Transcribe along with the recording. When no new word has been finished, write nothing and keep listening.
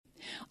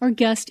Our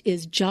guest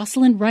is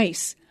Jocelyn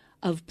Rice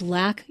of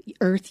Black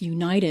Earth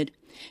United.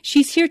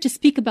 She's here to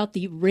speak about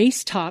the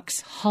Race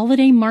Talks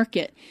Holiday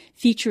Market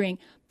featuring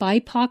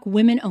BIPOC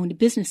Women-owned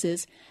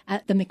Businesses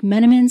at the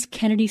McMenamins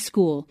Kennedy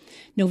School,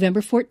 November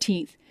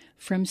 14th,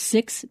 from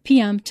 6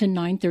 p.m. to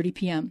 9:30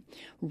 p.m.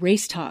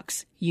 Race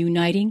Talks,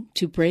 uniting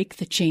to break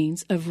the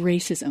chains of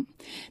racism.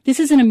 This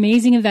is an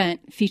amazing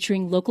event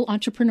featuring local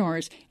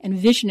entrepreneurs and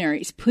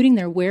visionaries putting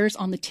their wares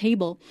on the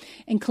table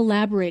and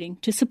collaborating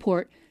to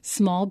support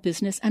small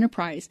business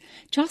enterprise.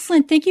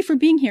 Jocelyn, thank you for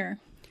being here.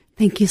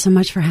 Thank you so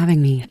much for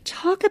having me.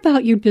 Talk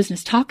about your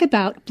business. Talk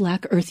about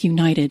Black Earth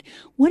United.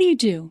 What do you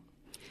do?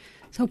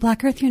 So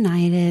Black Earth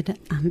United,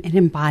 it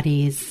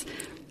embodies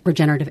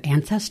regenerative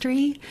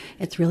ancestry.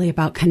 It's really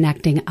about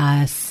connecting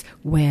us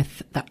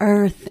with the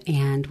earth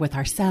and with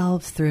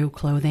ourselves through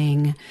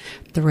clothing,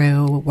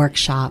 through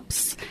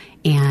workshops,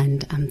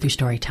 and through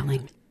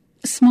storytelling.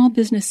 Small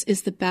business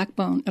is the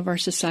backbone of our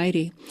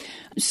society.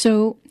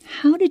 So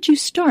how did you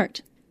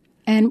start?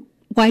 And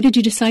why did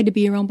you decide to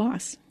be your own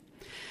boss?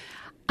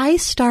 I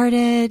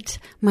started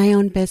my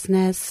own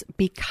business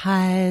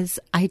because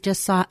I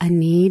just saw a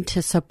need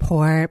to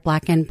support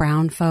Black and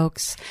Brown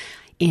folks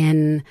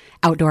in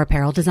outdoor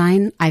apparel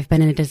design. I've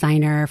been a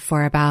designer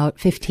for about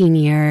 15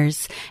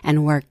 years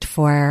and worked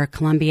for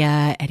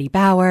Columbia, Eddie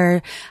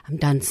Bauer.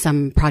 I've done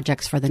some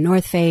projects for the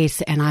North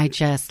Face, and I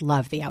just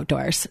love the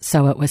outdoors.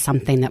 So it was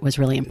something that was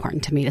really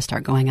important to me to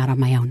start going out on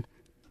my own.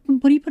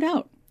 What do you put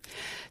out?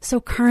 So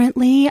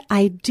currently,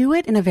 I do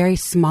it in a very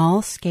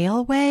small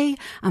scale way.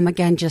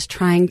 Again, just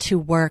trying to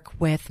work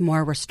with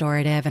more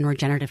restorative and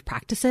regenerative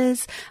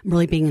practices. I'm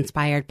really being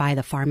inspired by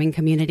the farming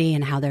community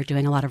and how they're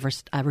doing a lot of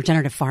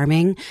regenerative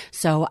farming.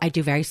 So I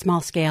do very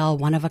small scale,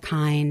 one of a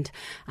kind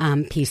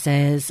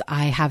pieces.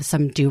 I have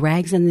some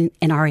do-rags in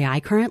REI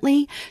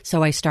currently.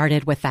 So I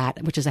started with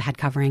that, which is a head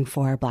covering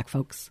for Black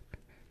folks.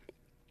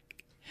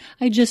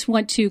 I just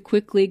want to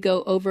quickly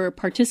go over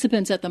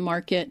participants at the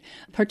market.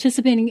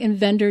 Participating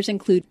vendors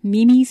include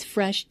Mimi's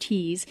Fresh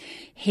Teas,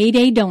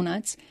 Heyday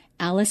Donuts,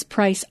 Alice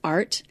Price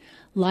Art,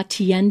 La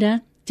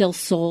Tienda del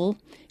Sol,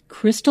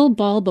 Crystal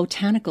Ball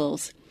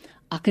Botanicals,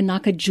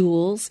 Akanaka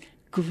Jewels,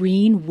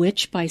 Green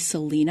Witch by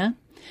Selena,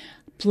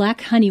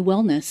 Black Honey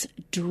Wellness,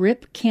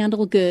 Drip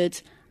Candle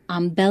Goods,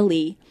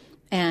 Ambelli,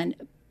 and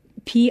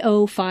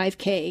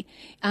PO5K.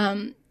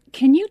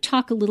 Can you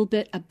talk a little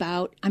bit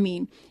about,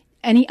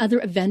 any other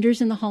vendors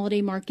in the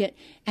holiday market,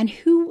 and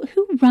who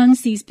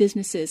runs these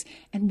businesses,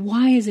 and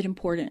why is it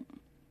important?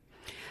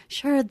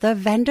 Sure. The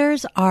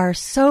vendors are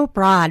so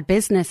broad.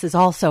 Business is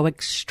also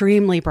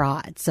extremely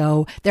broad.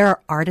 So there are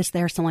artists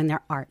there selling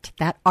their art.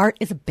 That art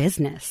is a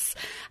business.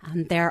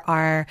 There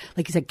are,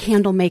 like you said,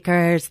 candle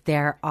makers.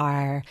 There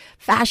are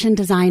fashion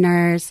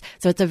designers.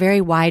 So it's a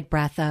very wide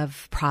breadth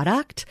of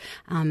product.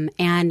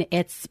 And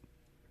it's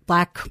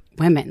Black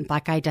women,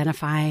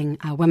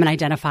 women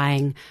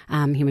identifying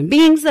human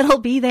beings that'll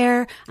be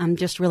there. I'm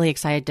just really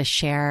excited to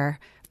share.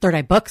 Third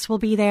Eye Books will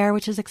be there,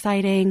 which is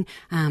exciting.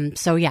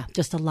 So yeah,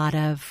 just a lot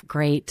of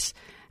great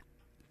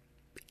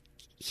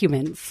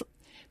humans.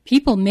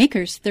 People,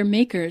 makers, they're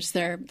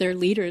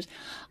leaders.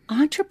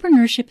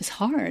 Entrepreneurship is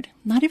hard.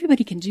 Not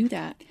everybody can do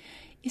that.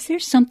 Is there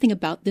something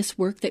about this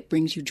work that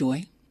brings you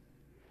joy?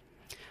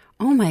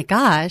 Oh my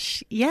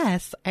gosh,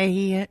 yes.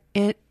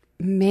 It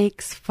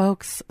makes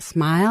folks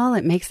smile.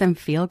 It makes them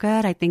feel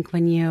good. I think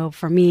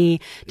for me,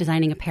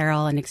 designing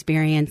apparel and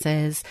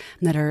experiences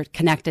that are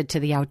connected to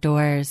the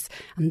outdoors,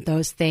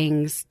 those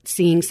things,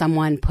 seeing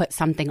someone put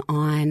something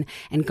on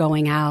and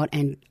going out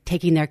and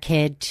taking their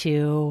kid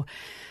to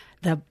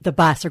the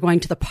bus or going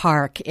to the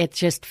park, it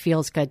just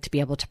feels good to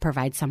be able to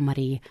provide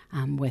somebody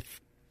with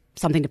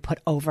something to put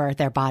over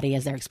their body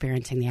as they're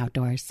experiencing the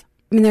outdoors.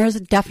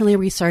 There's definitely a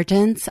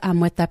resurgence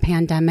with the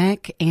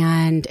pandemic,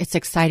 and it's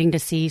exciting to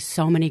see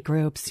so many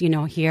groups,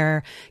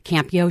 here,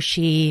 Camp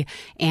Yoshi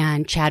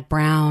and Chad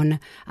Brown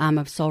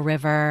of Soul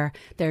River.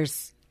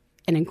 There's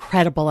an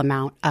incredible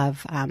amount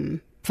of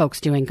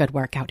folks doing good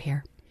work out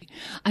here.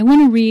 I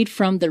want to read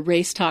from the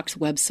Race Talks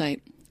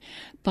website.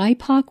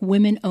 BIPOC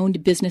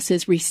women-owned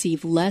businesses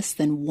receive less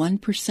than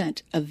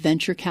 1% of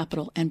venture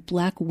capital, and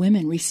Black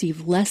women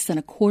receive less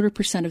than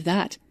 0.25% of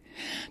that.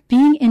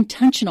 Being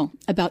intentional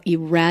about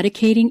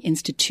eradicating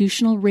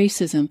institutional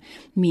racism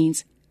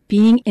means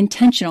being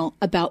intentional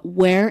about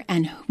where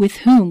and with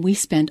whom we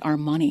spend our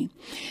money.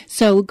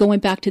 So going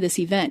back to this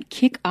event,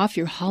 kick off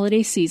your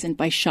holiday season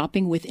by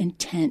shopping with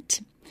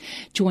intent.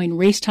 Join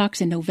Race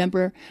Talks in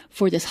November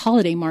for this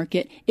holiday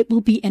market. It will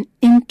be an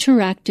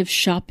interactive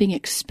shopping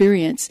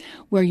experience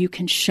where you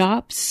can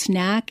shop,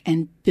 snack,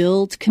 and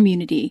build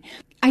community.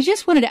 I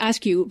just wanted to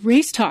ask you,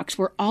 Race Talks,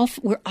 we're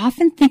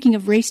often thinking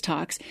of Race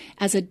Talks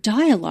as a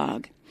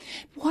dialogue.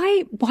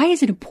 Why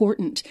is it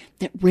important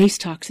that Race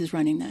Talks is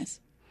running this?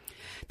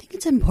 think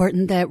it's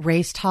important that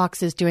Race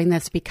Talks is doing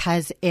this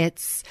because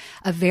it's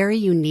a very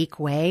unique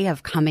way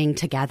of coming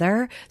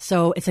together.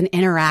 So it's an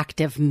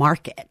interactive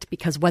market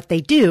because what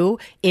they do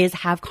is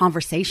have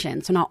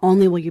conversations. So not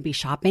only will you be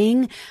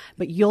shopping,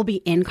 but you'll be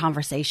in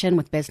conversation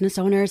with business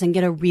owners and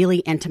get a really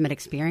intimate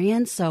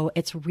experience. So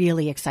it's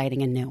really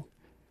exciting and new.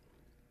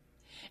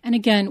 And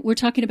again, we're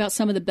talking about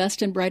some of the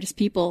best and brightest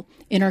people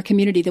in our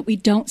community that we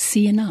don't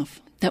see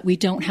enough, that we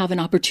don't have an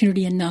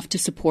opportunity enough to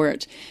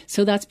support.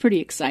 So that's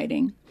pretty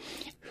exciting.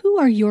 Who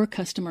are your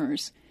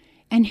customers,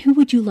 and who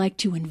would you like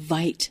to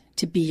invite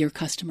to be your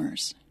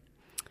customers?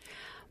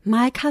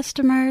 My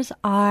customers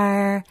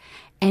are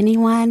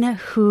anyone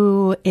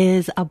who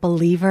is a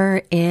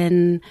believer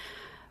in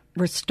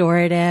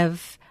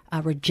restorative,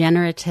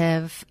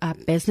 regenerative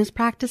business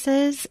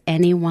practices,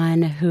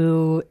 anyone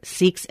who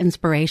seeks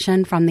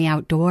inspiration from the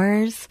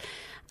outdoors,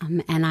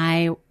 and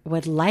I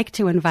would like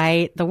to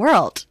invite the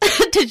world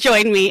to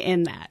join me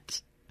in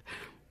that.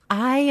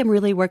 I am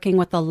really working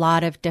with a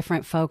lot of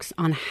different folks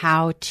on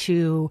how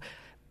to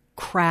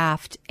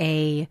craft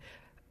a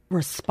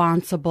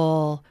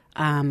responsible,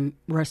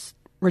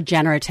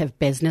 regenerative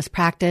business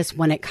practice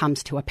when it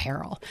comes to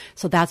apparel.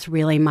 So that's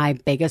really my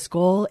biggest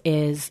goal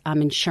is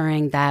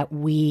ensuring that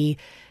we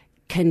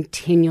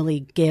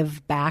continually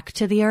give back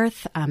to the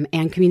earth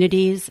and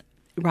communities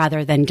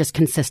rather than just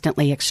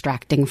consistently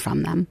extracting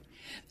from them.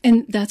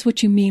 And that's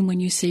what you mean when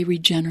you say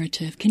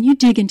regenerative. Can you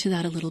dig into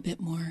that a little bit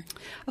more?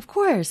 Of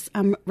course.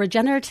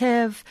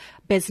 Regenerative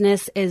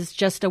business is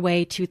just a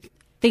way to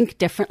think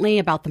differently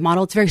about the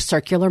model. It's a very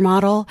circular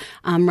model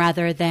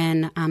rather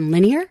than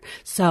linear.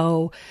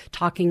 So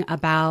talking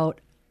about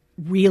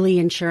really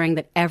ensuring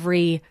that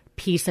every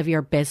piece of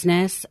your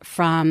business,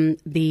 from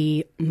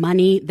the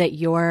money that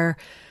you're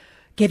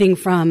getting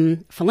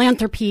from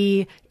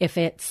philanthropy, if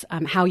it's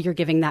how you're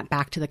giving that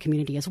back to the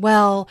community as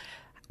well,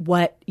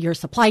 what your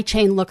supply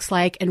chain looks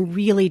like, and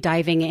really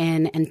diving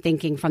in and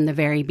thinking from the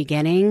very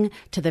beginning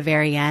to the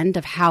very end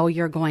of how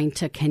you're going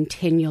to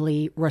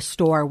continually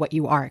restore what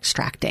you are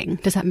extracting.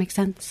 Does that make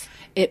sense?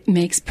 It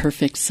makes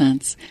perfect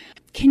sense.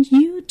 Can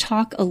you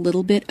talk a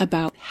little bit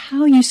about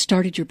how you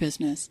started your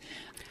business?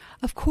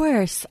 Of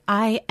course.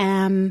 I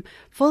am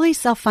fully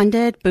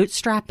self-funded,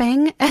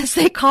 bootstrapping, as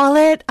they call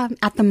it,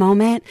 at the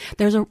moment.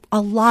 There's a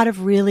lot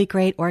of really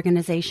great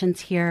organizations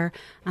here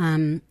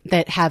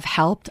that have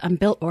helped.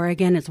 Built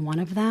Oregon is one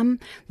of them.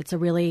 It's a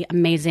really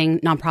amazing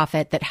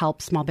nonprofit that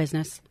helps small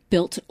business.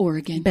 Built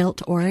Oregon.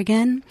 Built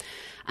Oregon.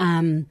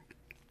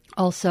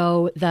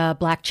 Also, the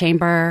Black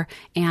Chamber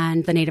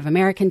and the Native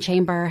American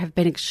Chamber have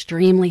been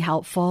extremely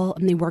helpful,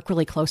 and they work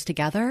really close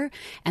together.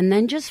 And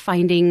then just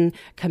finding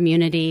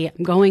community,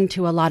 going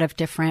to a lot of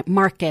different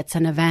markets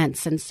and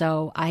events. And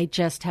so I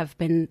just have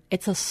been,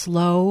 it's a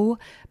slow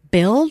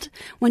build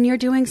when you're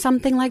doing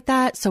something like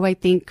that. So I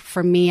think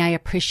for me, I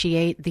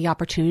appreciate the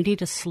opportunity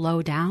to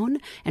slow down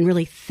and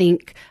really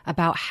think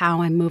about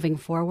how I'm moving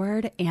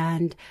forward,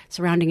 and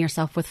surrounding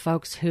yourself with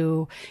folks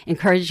who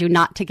encourage you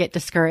not to get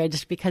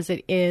discouraged, because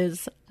it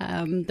is,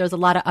 there's a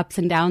lot of ups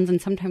and downs, and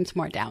sometimes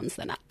more downs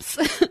than ups.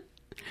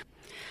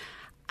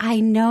 I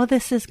know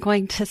this is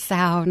going to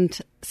sound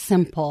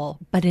simple,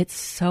 but it's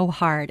so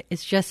hard.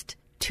 It's just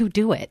to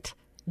do it.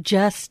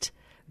 Just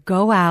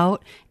go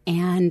out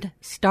and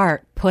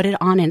start. Put it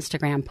on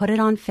Instagram, put it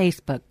on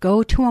Facebook,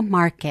 go to a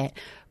market,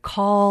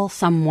 call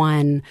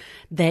someone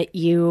that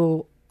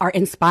you are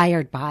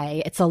inspired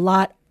by. It's a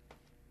lot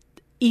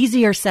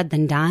easier said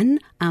than done,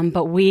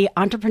 but we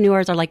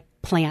entrepreneurs are like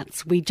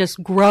plants. We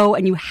just grow,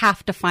 and you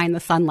have to find the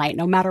sunlight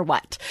no matter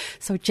what.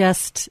 So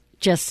just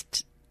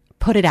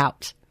put it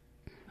out.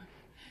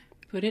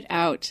 Put it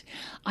out.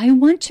 I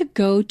want to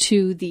go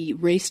to the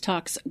Race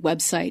Talks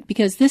website,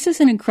 because this is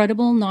an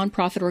incredible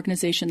nonprofit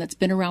organization that's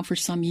been around for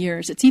some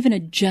years. It's even a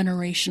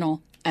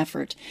generational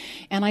effort.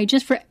 And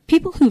for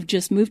people who've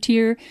just moved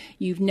here,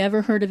 you've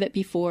never heard of it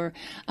before,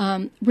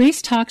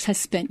 Race Talks has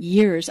spent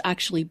years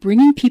actually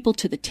bringing people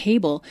to the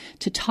table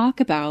to talk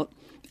about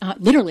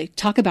literally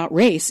talk about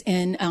race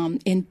in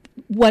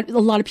what a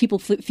lot of people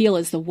feel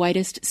is the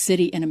whitest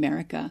city in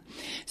America.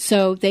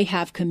 So they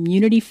have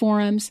community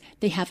forums,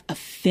 they have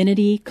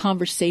affinity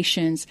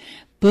conversations,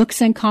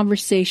 books and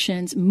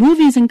conversations,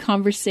 movies and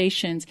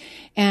conversations,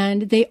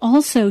 and they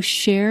also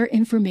share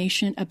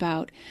information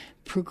about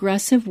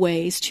progressive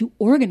ways to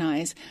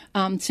organize.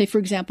 Say, for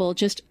example,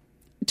 just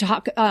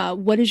talk,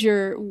 what is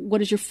your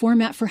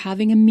format for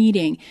having a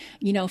meeting,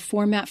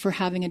 format for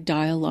having a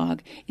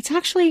dialogue. It's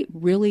actually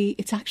really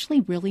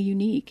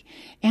unique.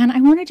 And I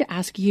wanted to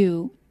ask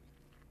you,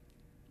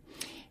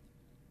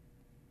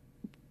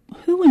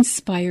 who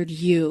inspired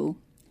you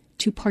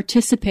to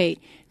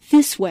participate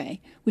this way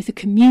with a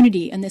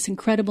community and this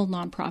incredible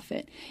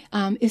nonprofit?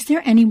 Is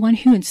there anyone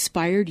who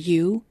inspired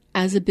you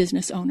as a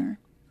business owner?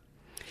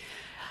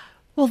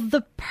 Well,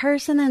 the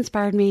person that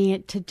inspired me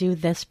to do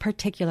this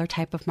particular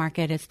type of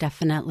market is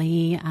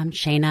definitely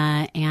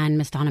Shayna and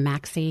Miss Donna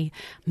Maxey,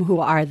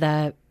 who are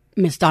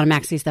Miss Donna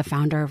Maxey is the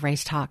founder of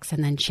Race Talks,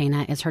 and then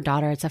Shayna is her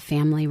daughter. It's a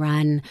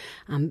family-run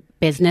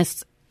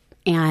business.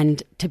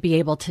 And to be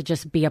able to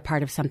just be a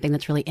part of something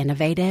that's really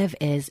innovative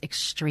is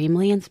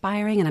extremely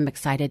inspiring. And I'm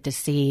excited to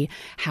see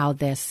how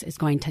this is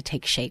going to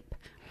take shape.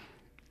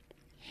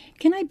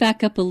 Can I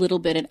back up a little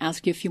bit and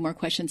ask you a few more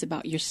questions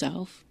about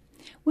yourself?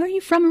 Where are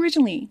you from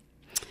originally?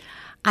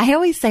 I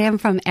always say I'm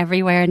from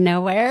everywhere and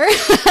nowhere.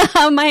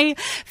 My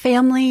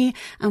family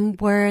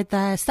were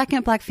the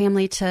second Black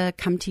family to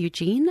come to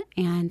Eugene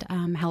and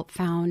help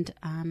found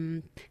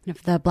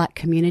the Black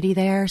community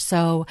there.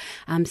 So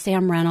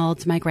Sam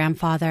Reynolds, my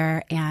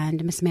grandfather,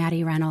 and Miss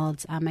Maddie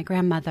Reynolds, my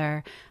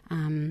grandmother,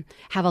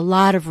 have a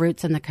lot of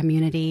roots in the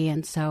community.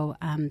 And so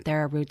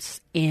there are roots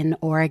in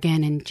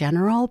Oregon in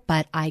general,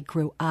 but I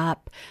grew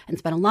up and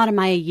spent a lot of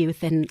my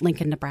youth in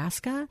Lincoln,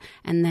 Nebraska,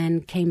 and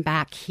then came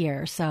back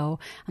here. So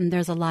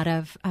there's a lot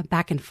of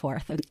back and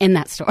forth in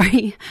that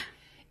story.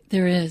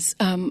 There is.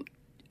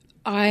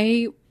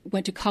 I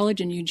went to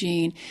college in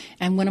Eugene,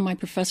 and one of my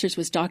professors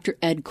was Dr.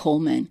 Ed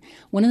Coleman,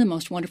 one of the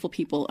most wonderful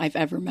people I've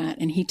ever met,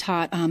 and he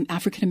taught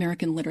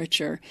African-American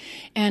literature.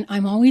 And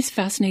I'm always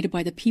fascinated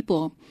by the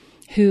people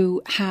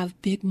who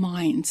have big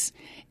minds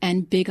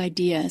and big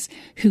ideas,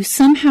 who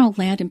somehow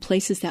land in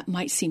places that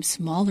might seem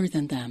smaller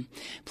than them,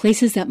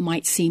 places that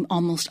might seem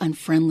almost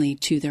unfriendly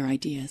to their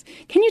ideas.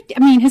 Have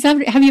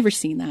you ever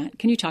seen that?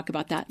 Can you talk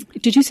about that?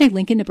 Did you say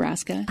Lincoln,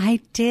 Nebraska? I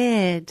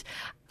did.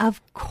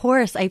 Of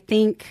course, I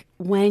think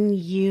when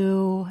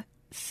you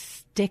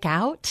stick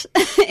out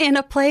in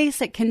a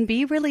place, it can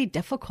be really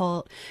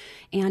difficult.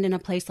 And in a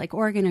place like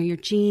Oregon or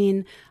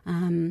Eugene,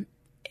 we're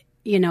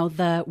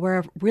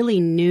a really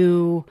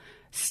new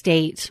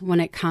state when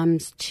it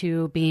comes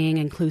to being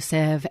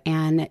inclusive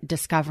and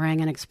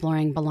discovering and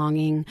exploring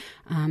belonging.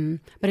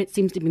 But it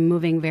seems to be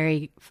moving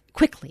very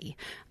quickly.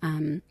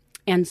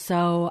 And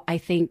so I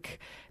think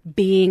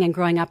being and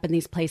growing up in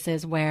these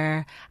places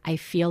where I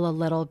feel a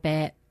little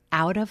bit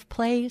out of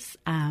place,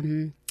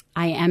 I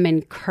am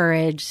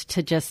encouraged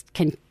to just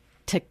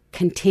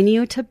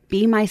continue to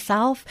be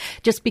myself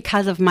just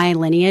because of my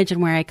lineage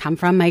and where I come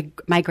from.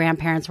 My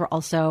grandparents were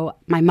also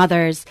my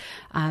mother's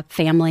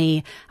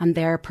family.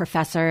 They're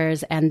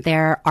professors and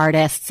they're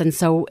artists. And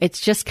so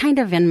it's just kind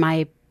of in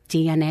my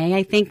DNA,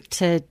 I think,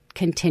 to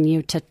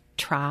continue to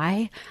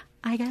try,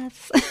 I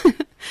guess.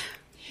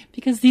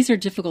 Because these are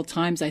difficult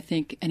times, I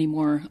think,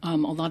 anymore. A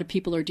lot of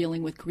people are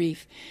dealing with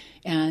grief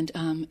and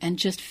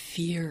just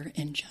fear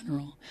in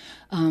general.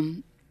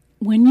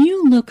 When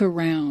you look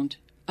around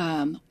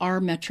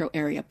our metro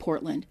area,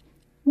 Portland,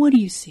 what do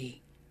you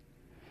see?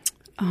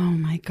 Oh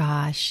my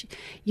gosh.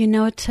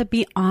 To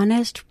be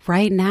honest,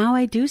 right now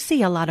I do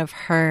see a lot of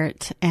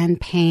hurt and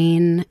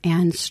pain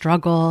and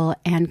struggle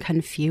and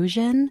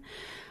confusion.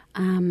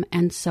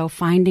 And so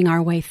finding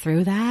our way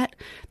through that,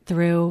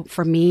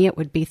 for me, it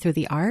would be through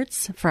the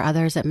arts. For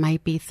others, it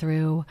might be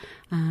through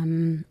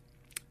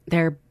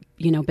their,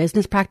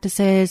 business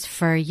practices.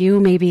 For you,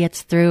 maybe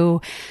it's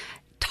through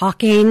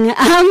talking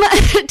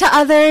to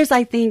others,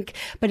 I think.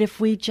 But if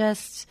we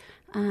just,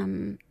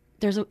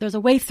 there's a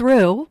way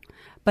through,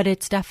 but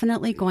it's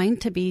definitely going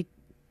to be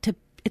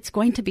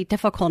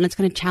difficult and it's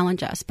going to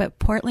challenge us. But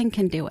Portland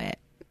can do it.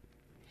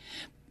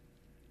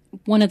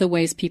 One of the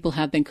ways people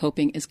have been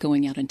coping is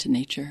going out into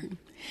nature.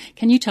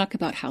 Can you talk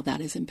about how that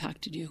has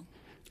impacted you?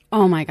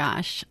 Oh my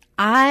gosh.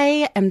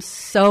 I am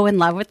so in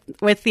love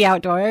with the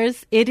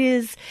outdoors. It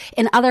is,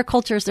 in other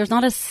cultures, there's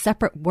not a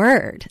separate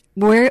word.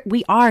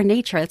 We are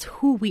nature. It's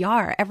who we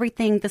are.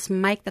 Everything, this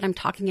mic that I'm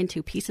talking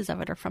into, pieces of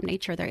it are from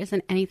nature. There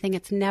isn't anything.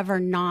 It's never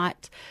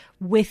not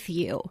with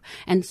you.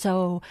 And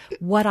so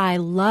what I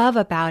love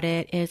about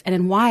it is,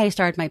 and why I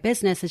started my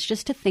business, is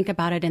just to think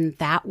about it in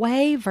that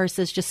way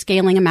versus just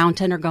scaling a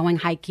mountain or going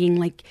hiking.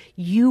 Like,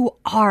 you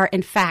are,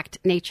 in fact,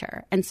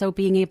 nature. And so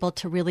being able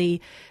to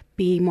really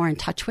be more in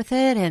touch with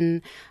it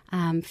and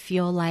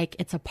feel like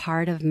it's a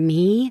part of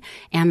me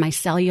and my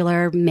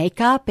cellular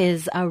makeup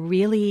is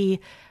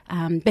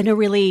been a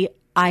really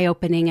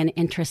eye-opening and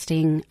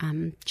interesting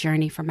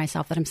journey for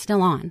myself that I'm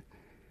still on.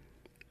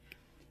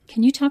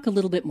 Can you talk a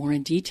little bit more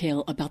in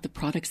detail about the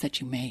products that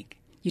you make?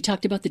 You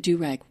talked about the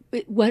do-rag.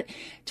 What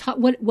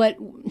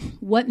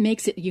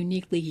makes it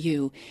uniquely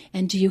you?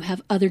 And do you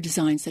have other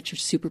designs that you're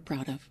super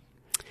proud of?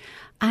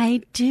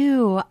 I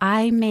do.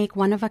 I make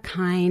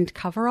one-of-a-kind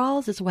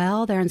coveralls as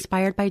well. They're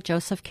inspired by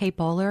Joseph K.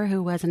 Bowler,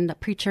 who was a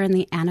preacher in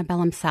the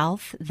antebellum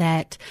South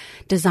that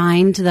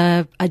designed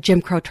a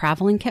Jim Crow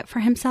traveling kit for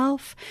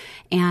himself.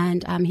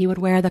 And he would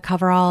wear the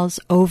coveralls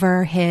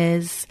over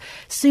his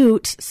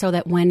suit so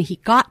that when he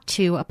got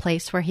to a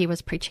place where he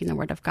was preaching the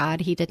word of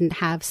God, he didn't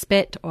have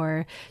spit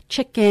or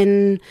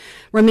chicken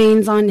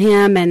remains on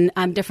him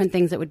and different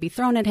things that would be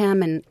thrown at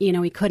him. And,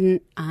 he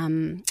couldn't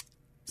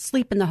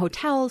sleep in the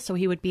hotels, so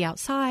he would be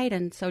outside.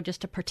 And so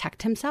just to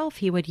protect himself,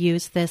 he would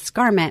use this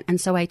garment.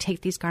 And so I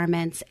take these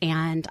garments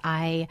and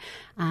I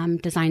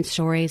design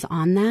stories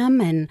on them.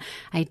 And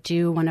I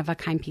do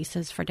one-of-a-kind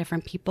pieces for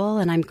different people.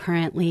 And I'm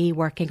currently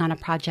working on a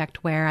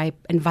project where I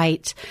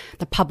invite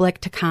the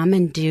public to come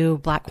and do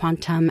Black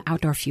Quantum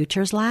Outdoor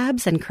Futures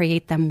Labs and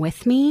create them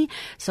with me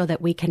so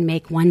that we can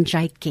make one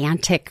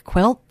gigantic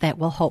quilt that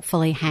will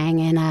hopefully hang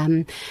in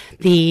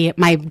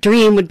my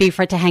dream would be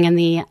for it to hang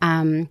in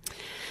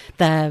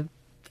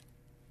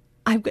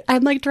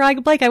I'm like drawing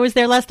a blank. I was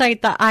there last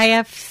night. The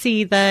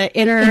IFC, the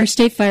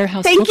Interstate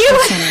Firehouse. Thank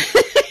you.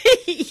 Center.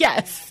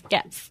 Yes.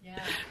 Yeah.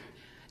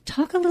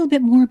 Talk a little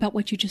bit more about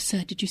what you just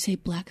said. Did you say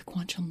Black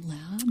Quantum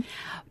Lab?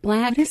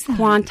 Black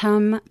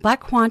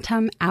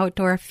Quantum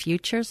Outdoor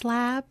Futures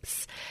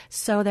Labs.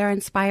 So they're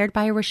inspired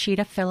by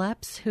Rashida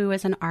Phillips, who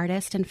is an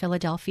artist in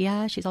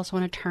Philadelphia. She's also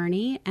an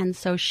attorney. And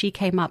so she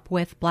came up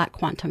with Black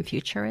Quantum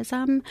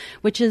Futurism,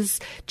 which is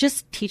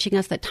just teaching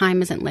us that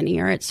time isn't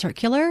linear, it's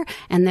circular,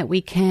 and that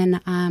we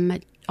can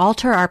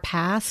alter our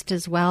past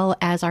as well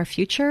as our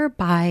future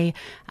by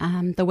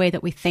the way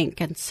that we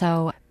think. And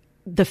so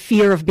the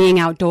fear of being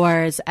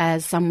outdoors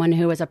as someone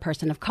who is a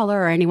person of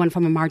color or anyone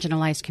from a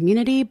marginalized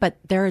community, but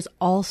there's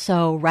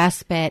also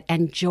respite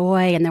and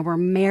joy, and there were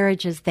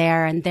marriages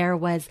there, and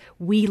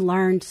we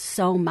learned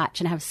so much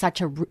and have such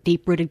a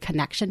deep-rooted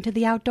connection to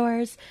the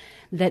outdoors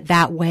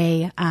that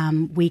way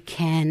we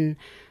can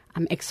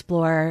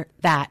explore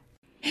that.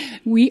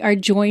 We are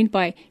joined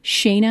by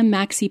Shayna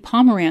Maxey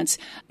Pomerantz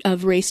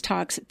of Race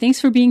Talks. Thanks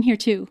for being here,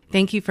 too.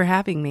 Thank you for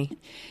having me.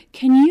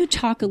 Can you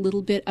talk a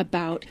little bit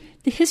about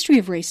the history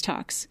of Race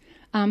Talks?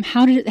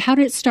 How did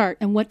it start,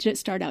 and what did it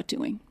start out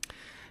doing?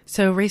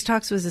 So Race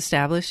Talks was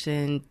established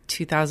in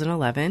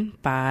 2011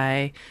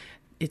 by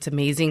its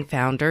amazing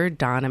founder,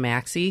 Donna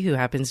Maxey, who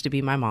happens to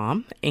be my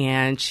mom,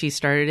 and she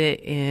started it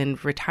in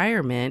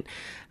retirement.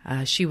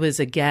 She was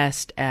a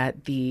guest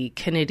at the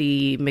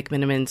Kennedy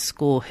McMenamins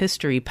School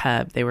History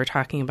Pub. They were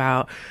talking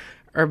about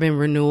urban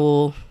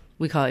renewal.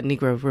 We call it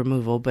Negro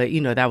removal, but,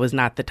 that was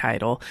not the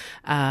title.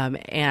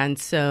 And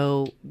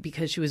so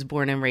because she was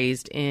born and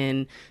raised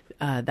in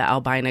the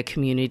Albina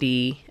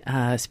community,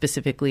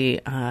 specifically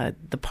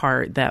the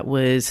part that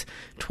was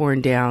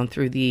torn down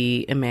through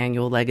the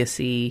Emmanuel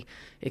Legacy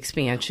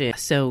expansion.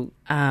 So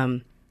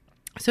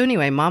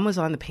anyway, Mom was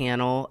on the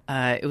panel.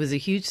 It was a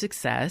huge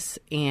success,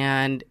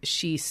 and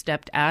she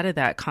stepped out of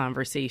that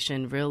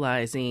conversation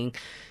realizing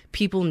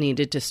people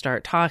needed to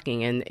start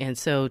talking. And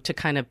so to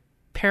kind of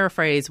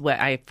paraphrase what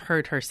I've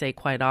heard her say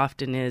quite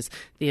often is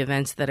the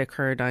events that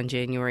occurred on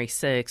January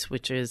 6th,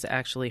 which is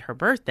actually her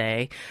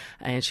birthday,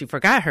 and she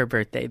forgot her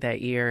birthday that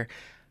year,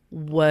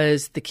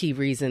 was the key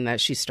reason that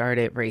she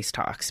started Race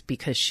Talks,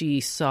 because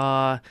she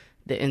saw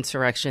the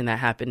insurrection that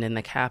happened in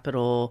the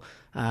Capitol,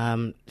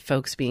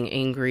 folks being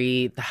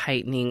angry, the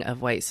heightening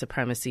of white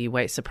supremacy,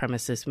 white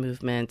supremacist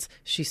movements.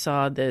 She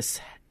saw this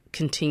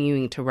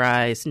continuing to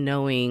rise,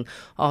 knowing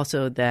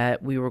also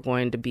that we were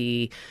going to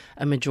be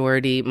a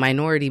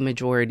minority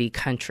majority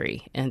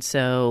country. And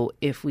so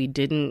if we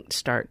didn't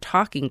start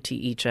talking to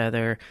each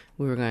other,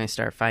 we were going to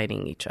start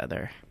fighting each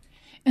other.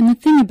 And the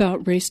thing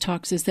about Race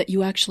Talks is that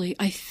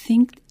I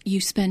think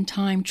you spend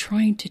time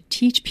trying to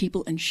teach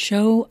people and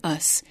show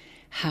us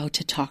how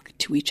to talk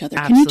to each other.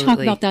 Absolutely. Can you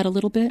talk about that a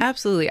little bit?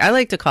 Absolutely. I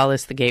like to call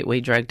this the gateway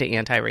drug to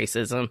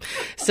anti-racism.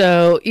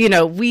 So,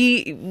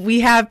 we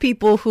have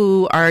people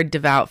who are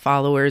devout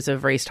followers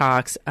of Race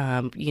Talks.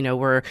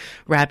 We're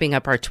wrapping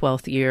up our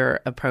 12th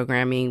year of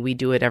programming. We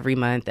do it every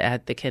month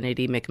at the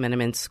Kennedy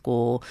McMenamins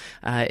School.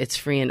 It's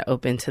free and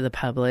open to the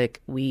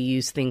public. We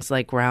use things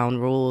like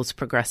ground rules,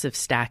 progressive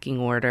stacking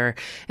order.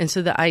 And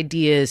so the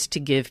idea is to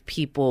give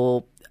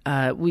people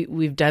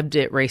we've dubbed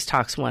it Race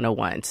Talks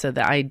 101. So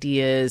the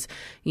idea is,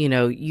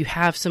 you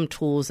have some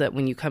tools that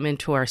when you come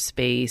into our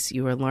space,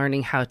 you are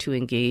learning how to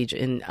engage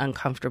in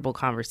uncomfortable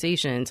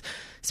conversations,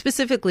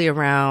 specifically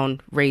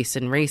around race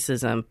and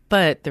racism.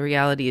 But the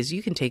reality is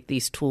you can take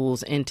these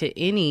tools into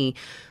any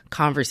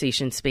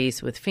conversation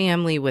space with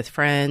family, with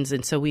friends.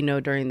 And so we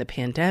know during the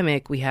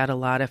pandemic, we had a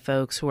lot of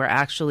folks who were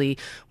actually,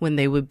 when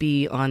they would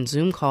be on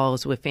Zoom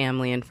calls with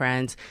family and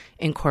friends,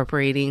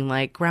 incorporating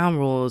like ground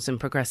rules and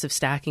progressive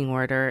stacking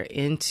order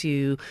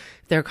into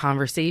their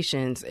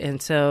conversations.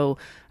 And so,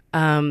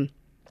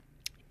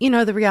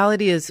 the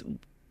reality is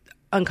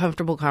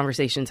uncomfortable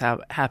conversations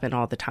happen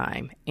all the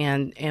time.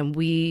 And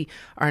we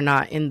are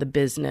not in the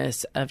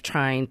business of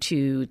trying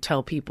to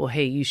tell people,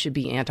 hey, you should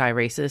be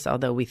anti-racist,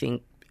 although we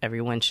think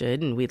everyone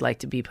should, and we'd like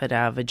to be put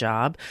out of a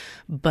job.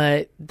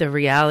 But the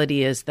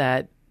reality is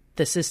that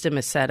the system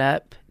is set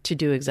up to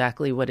do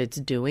exactly what it's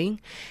doing.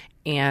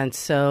 And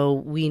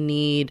so we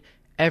need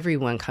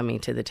everyone coming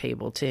to the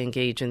table to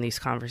engage in these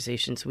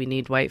conversations. We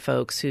need white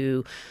folks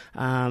who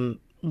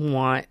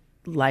want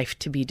life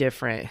to be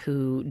different,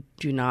 who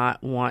do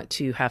not want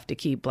to have to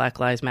keep Black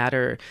Lives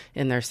Matter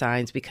in their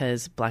signs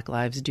because Black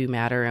lives do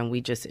matter and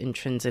we just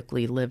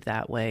intrinsically live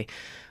that way.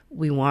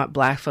 we want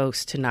Black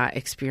folks to not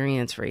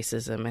experience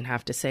racism and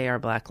have to say our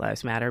Black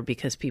Lives Matter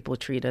because people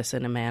treat us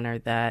in a manner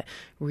that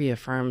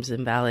reaffirms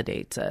and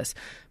validates us.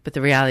 But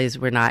the reality is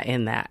we're not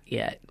in that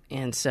yet.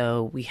 And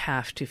so we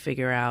have to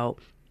figure out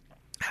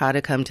how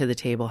to come to the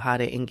table, how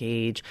to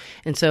engage.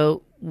 And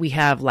so we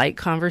have light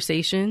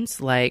conversations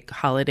like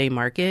holiday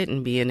market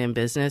and being in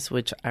business,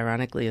 which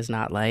ironically is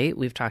not light.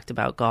 We've talked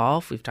about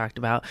golf. We've talked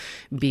about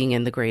being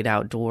in the great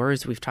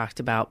outdoors. We've talked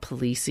about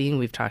policing.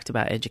 We've talked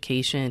about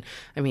education.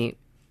 I mean,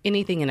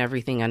 anything and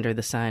everything under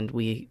the sun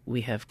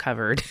we have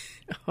covered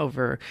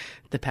over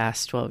the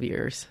past 12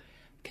 years.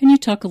 Can you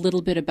talk a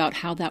little bit about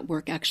how that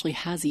work actually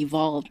has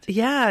evolved?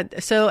 Yeah.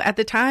 So at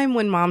the time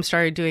when Mom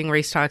started doing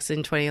Race Talks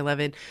in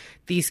 2011,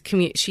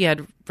 she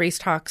had Race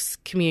Talks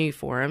community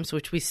forums,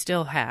 which we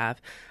still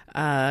have.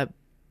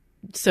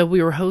 So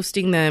we were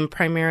hosting them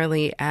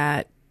primarily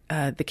at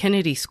the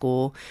Kennedy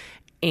School.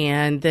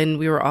 And then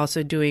we were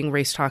also doing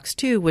Race Talks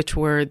too, which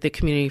were the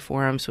community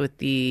forums with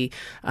the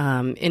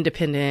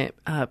Independent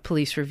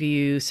Police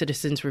Review,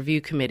 Citizens Review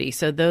Committee.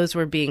 So those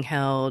were being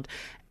held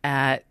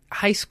at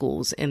high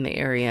schools in the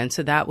area. And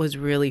so that was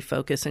really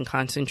focused and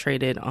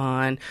concentrated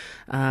on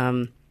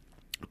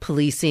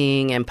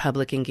policing and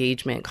public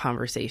engagement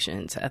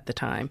conversations at the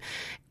time.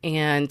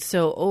 And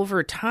so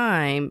over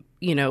time,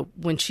 you know,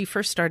 when she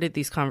first started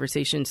these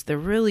conversations, there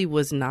really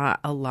was not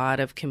a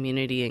lot of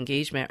community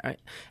engagement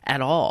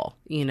at all.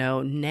 You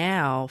know,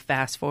 now,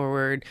 fast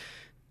forward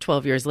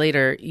 12 years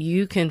later,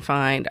 you can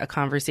find a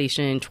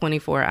conversation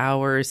 24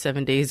 hours,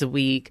 7 days a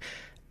week.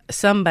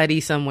 Somebody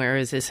somewhere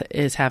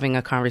is having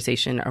a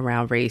conversation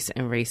around race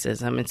and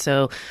racism. And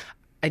so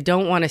I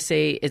don't want to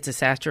say it's a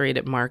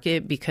saturated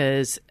market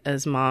because,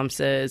 as Mom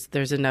says,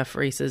 there's enough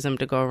racism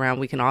to go around.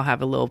 We can all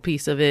have a little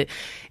piece of it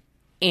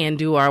and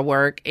do our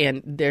work.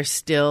 And there's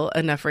still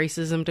enough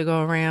racism to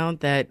go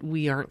around that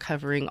we aren't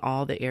covering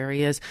all the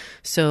areas.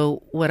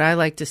 So what I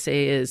like to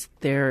say is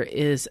there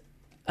is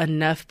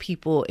enough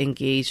people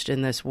engaged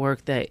in this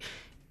work that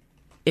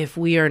if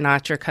we are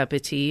not your cup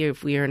of tea,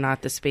 if we are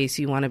not the space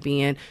you want to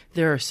be in,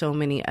 there are so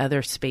many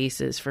other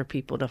spaces for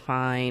people to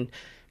find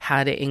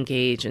how to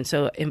engage. And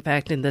so, in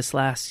fact, in this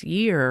last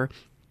year,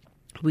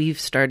 we've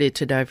started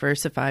to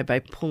diversify by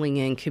pulling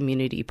in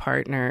community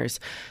partners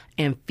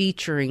and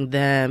featuring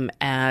them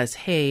as,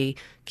 hey,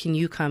 can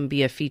you come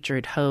be a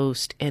featured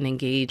host and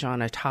engage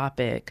on a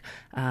topic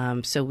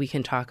so we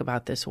can talk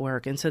about this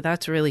work? And so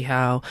that's really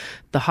how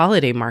the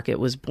holiday market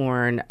was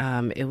born.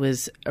 It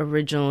was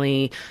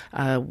originally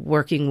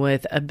working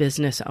with a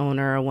business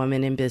owner, a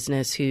woman in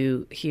business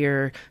who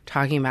here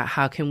talking about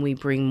how can we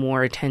bring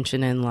more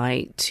attention and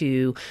light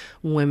to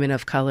women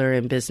of color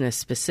in business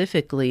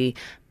specifically.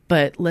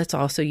 But let's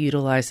also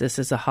utilize this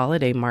as a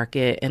holiday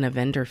market and a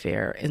vendor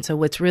fair. And so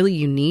what's really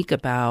unique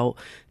about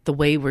the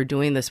way we're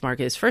doing this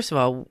market is, first of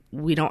all,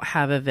 we don't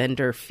have a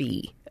vendor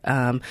fee.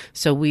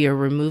 So we are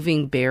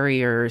removing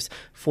barriers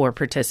for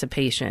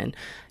participation.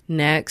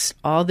 Next,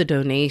 all the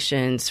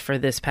donations for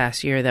this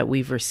past year that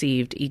we've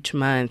received each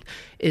month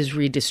is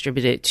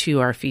redistributed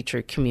to our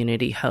featured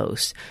community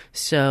hosts.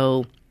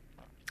 So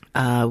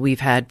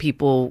we've had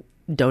people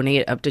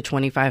donate up to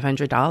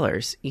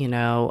 $2,500, you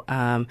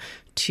know,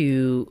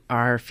 to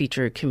our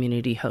featured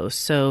community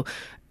hosts. So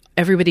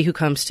everybody who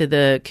comes to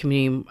the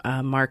community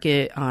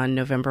market on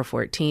November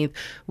 14th,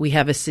 we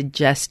have a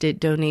suggested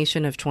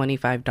donation of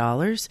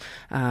 $25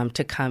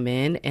 to come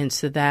in. And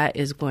so that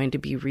is going to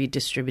be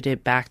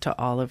redistributed back to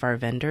all of our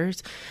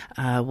vendors.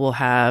 We'll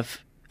have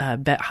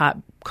hot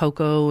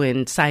cocoa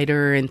and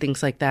cider and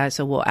things like that.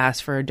 So we'll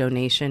ask for a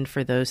donation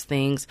for those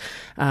things.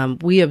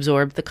 We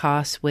absorb the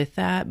costs with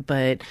that,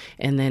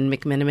 and then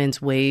McMenamins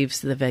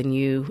waives the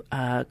venue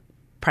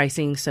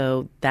pricing.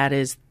 So that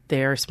is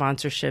their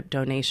sponsorship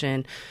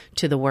donation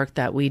to the work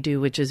that we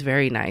do, which is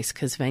very nice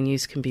because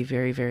venues can be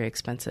very, very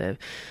expensive.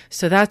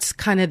 So that's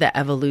kind of the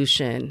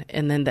evolution.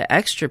 And then the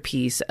extra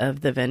piece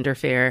of the vendor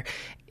fair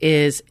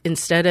is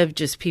instead of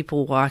just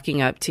people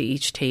walking up to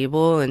each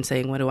table and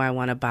saying, what do I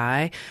want to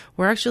buy?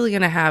 We're actually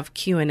going to have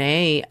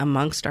Q&A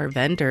amongst our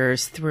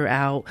vendors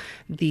throughout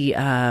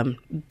the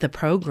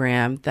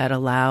program that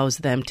allows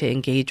them to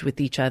engage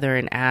with each other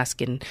and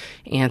ask and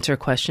answer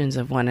questions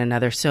of one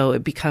another. So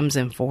it becomes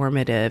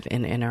informative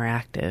and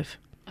interactive.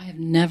 I have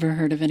never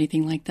heard of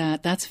anything like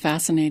that. That's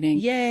fascinating.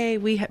 Yay,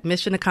 we have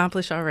mission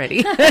accomplished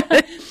already.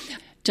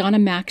 Donna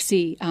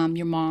Maxey,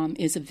 your mom,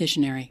 is a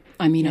visionary.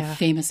 I mean, a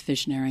famous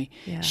visionary.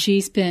 Yeah.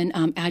 She's been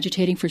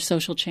agitating for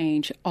social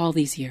change all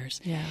these years.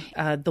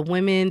 Yeah. The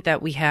women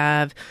that we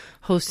have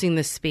hosting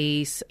the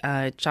space,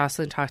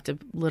 Jocelyn talked a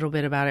little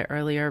bit about it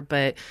earlier,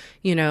 but,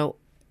 you know,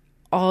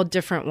 all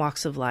different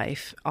walks of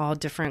life, all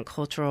different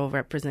cultural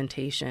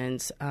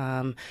representations,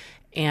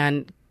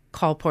 and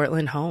call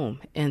Portland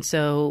home. And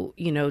so,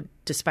 you know,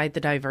 despite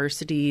the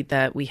diversity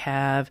that we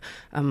have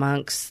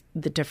amongst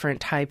the different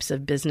types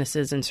of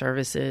businesses and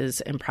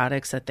services and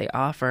products that they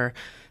offer,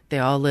 they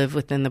all live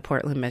within the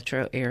Portland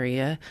metro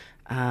area.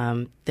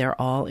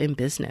 They're all in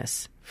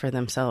business for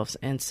themselves.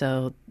 And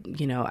so,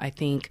 you know, I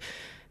think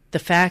the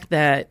fact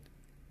that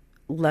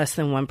less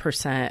than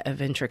 1% of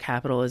venture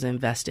capital is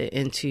invested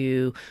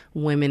into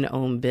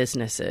women-owned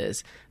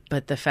businesses.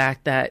 But the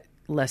fact that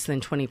less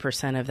than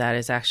 20% of that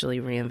is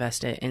actually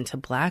reinvested into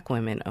Black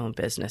women-owned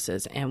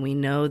businesses. And we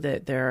know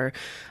that there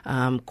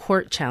are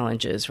court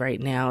challenges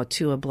right now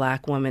to a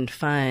Black woman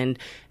fund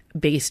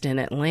based in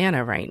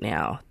Atlanta right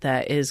now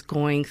that is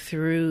going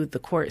through the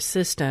court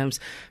systems,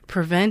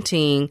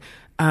 preventing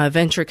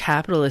venture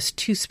capitalists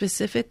to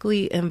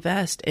specifically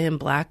invest in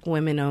Black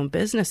women-owned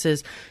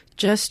businesses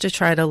just to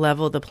try to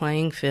level the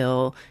playing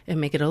field and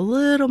make it a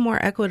little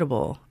more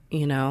equitable.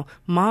 You know,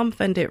 Mom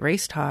funded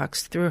Race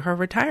Talks through her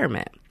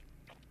retirement.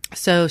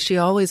 So she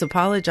always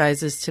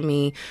apologizes to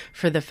me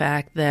for the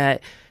fact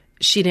that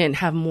she didn't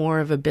have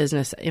more of a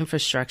business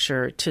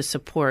infrastructure to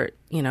support,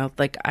 you know,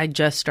 like I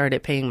just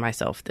started paying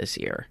myself this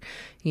year.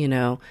 You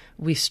know,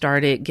 we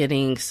started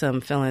getting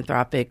some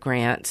philanthropic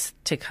grants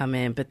to come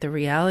in, but the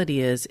reality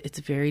is it's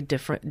very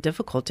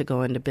difficult to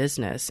go into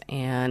business.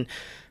 And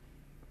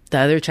the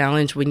other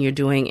challenge when you're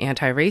doing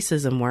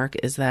anti-racism work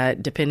is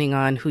that depending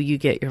on who you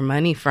get your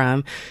money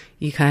from,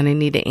 you kind of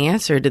need to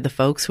answer to the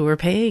folks who are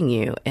paying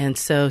you. And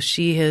so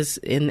she has,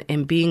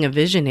 in being a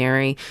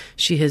visionary,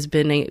 she has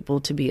been able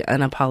to be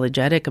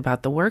unapologetic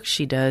about the work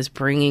she does,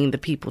 bringing the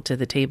people to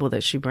the table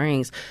that she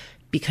brings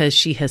because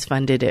she has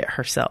funded it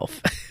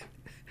herself.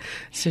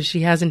 So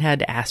she hasn't had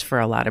to ask for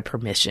a lot of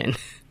permission.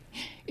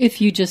 If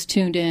you just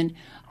tuned in,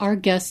 our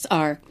guests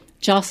are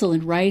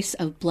Jocelyn Rice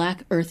of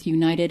Black Earth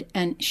United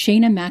and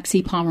Shayna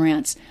Maxey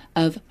Pomerantz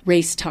of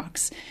Race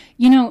Talks.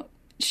 You know,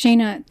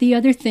 Shayna, the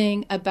other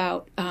thing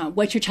about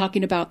what you're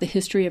talking about, the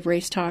history of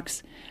Race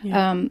Talks,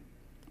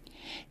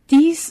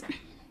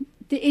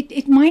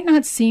 it might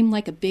not seem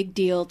like a big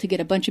deal to get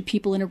a bunch of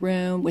people in a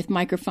room with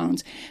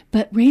microphones,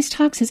 but Race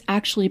Talks has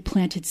actually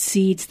planted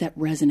seeds that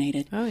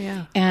resonated. Oh,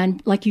 yeah.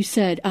 And like you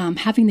said,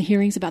 having the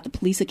hearings about the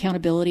police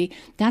accountability,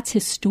 that's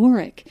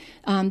historic.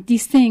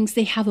 These things,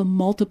 they have a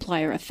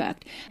multiplier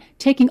effect.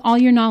 Taking all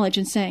your knowledge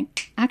and saying,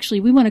 actually,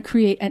 we want to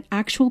create an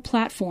actual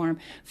platform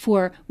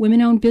for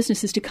women-owned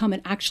businesses to come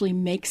and actually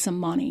make some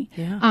money.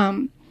 Yeah.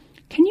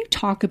 Can you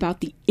talk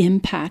about the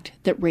impact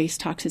that Race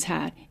Talks has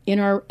had in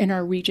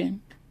our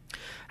region?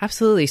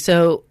 Absolutely.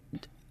 So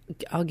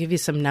I'll give you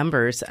some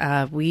numbers.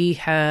 We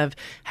have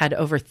had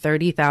over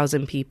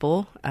 30,000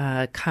 people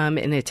come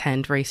and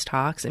attend Race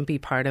Talks and be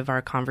part of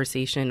our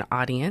conversation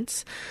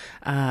audience.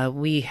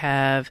 We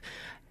have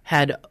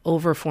had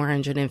over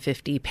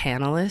 450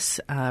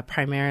 panelists,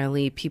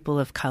 primarily people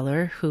of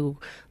color who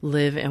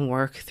live and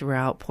work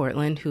throughout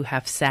Portland, who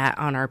have sat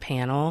on our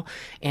panel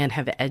and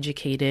have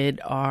educated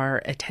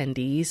our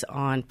attendees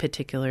on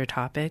particular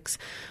topics.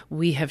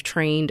 We have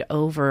trained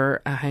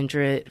over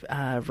 100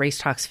 Race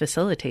Talks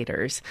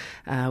facilitators.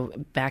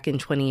 Back in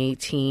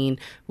 2018,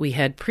 we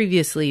had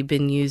previously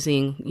been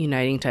using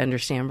Uniting to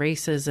Understand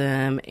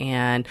Racism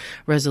and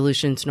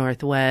Resolutions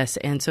Northwest,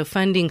 and so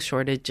funding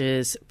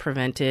shortages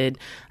prevented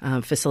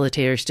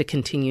facilitators to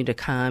continue to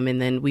come. And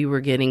then we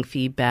were getting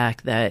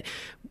feedback that,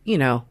 you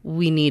know,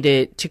 we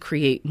needed to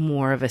create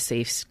more of a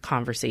safe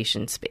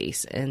conversation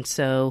space. And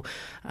so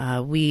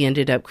we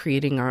ended up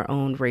creating our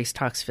own Race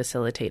Talks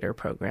facilitator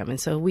program. And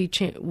so we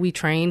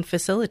train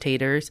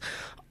facilitators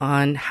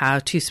on how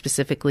to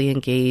specifically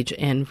engage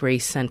in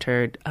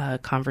race-centered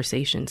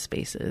conversation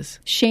spaces.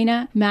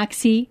 Shayna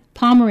Maxey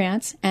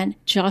Pomerantz and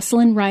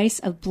Jocelyn Rice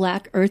of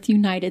Black Earth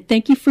United,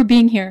 thank you for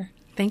being here.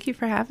 Thank you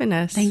for having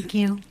us. Thank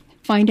you.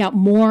 Find out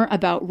more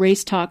about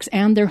Race Talks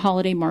and their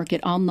holiday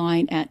market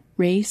online at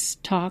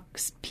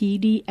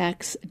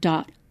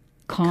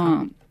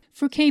racetalkspdx.com.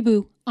 For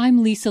KBOO,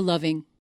 I'm Lisa Loving.